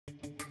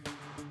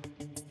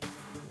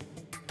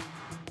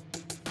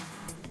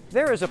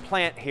There is a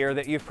plant here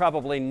that you've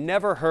probably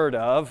never heard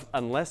of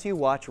unless you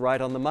watch Right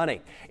on the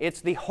Money.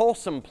 It's the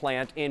Holcim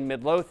plant in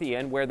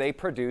Midlothian where they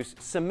produce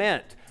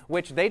cement,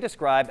 which they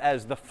describe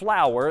as the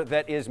flour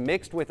that is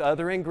mixed with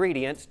other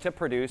ingredients to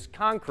produce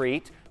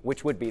concrete,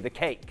 which would be the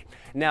cake.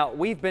 Now,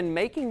 we've been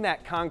making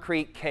that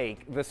concrete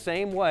cake the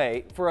same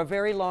way for a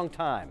very long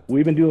time.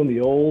 We've been doing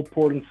the old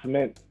Portland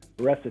cement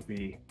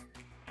recipe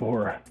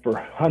for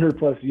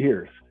 100+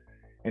 years,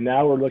 and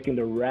now we're looking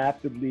to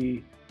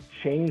rapidly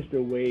change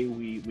the way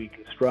we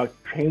construct,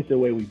 change the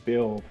way we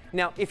build.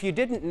 Now, if you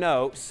didn't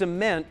know,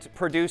 cement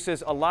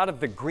produces a lot of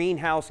the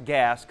greenhouse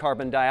gas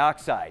carbon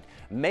dioxide.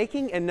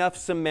 Making enough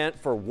cement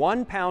for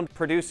 1 pound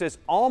produces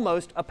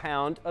almost a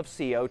pound of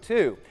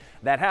CO2.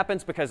 That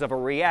happens because of a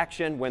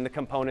reaction when the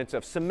components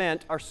of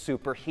cement are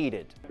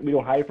superheated. We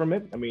don't hide from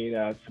it. I mean,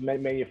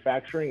 cement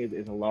manufacturing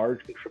is a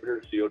large contributor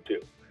to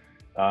CO2,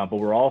 but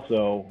we're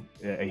also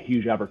a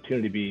huge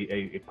opportunity to be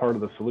a part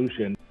of the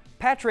solution.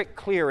 Patrick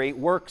Cleary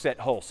works at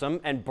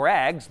Holcim and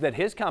brags that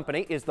his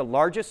company is the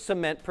largest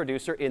cement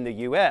producer in the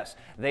U.S.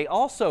 They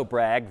also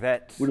brag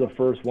that we're the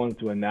first ones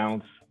to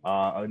announce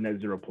a net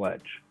zero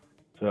pledge.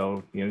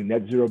 So,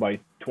 net zero by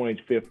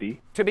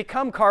 2050. To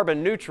become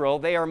carbon neutral,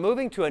 they are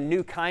moving to a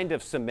new kind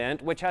of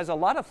cement which has a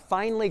lot of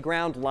finely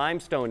ground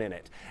limestone in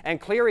it.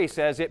 And Cleary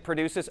says it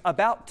produces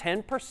about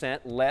 10%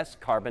 less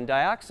carbon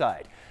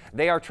dioxide.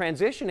 They are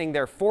transitioning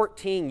their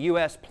 14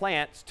 U.S.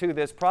 plants to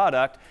this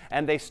product,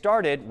 and they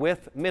started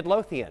with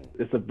Midlothian.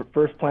 It's the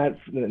first plant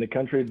in the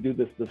country to do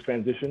this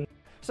transition.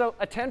 So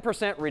a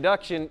 10%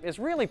 reduction is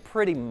really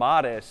pretty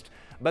modest,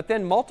 but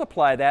then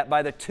multiply that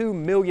by the 2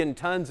 million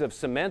tons of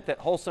cement that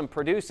Holcim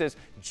produces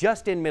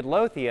just in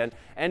Midlothian,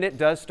 and it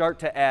does start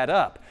to add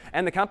up.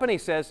 And the company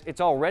says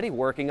it's already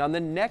working on the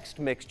next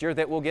mixture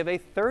that will give a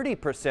 30%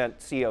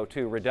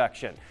 CO2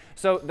 reduction.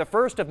 So the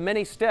first of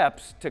many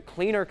steps to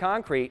cleaner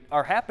concrete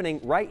are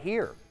happening right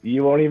here.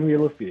 You won't even be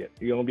able to see it.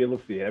 You won't be able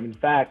to see it. I mean, in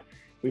fact,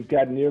 we've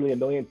got nearly 1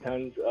 million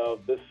tons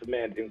of this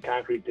cement in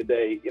concrete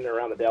today in and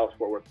around the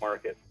Dallas-Fort Worth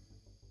market.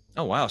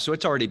 Oh, wow. So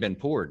it's already been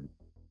poured.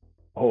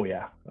 Oh,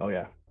 yeah. Oh,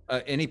 yeah.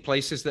 Any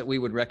places that we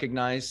would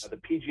recognize? The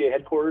PGA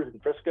headquarters in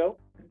Frisco.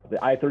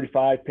 The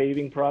I-35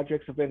 paving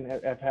projects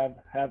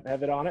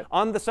have it on it.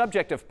 On the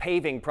subject of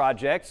paving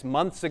projects,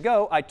 months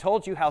ago, I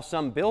told you how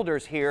some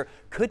builders here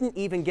couldn't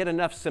even get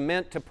enough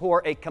cement to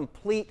pour a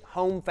complete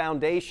home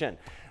foundation.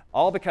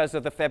 All because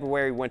of the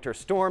February winter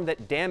storm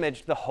that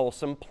damaged the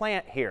Holcim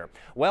plant here.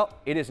 Well,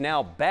 it is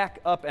now back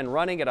up and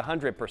running at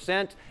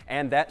 100%,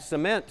 and that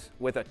cement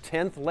with a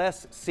 1/10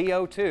 less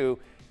CO2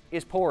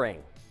 is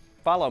pouring.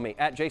 Follow me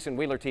at Jason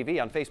Wheeler TV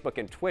on Facebook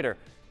and Twitter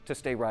to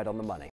stay right on the money.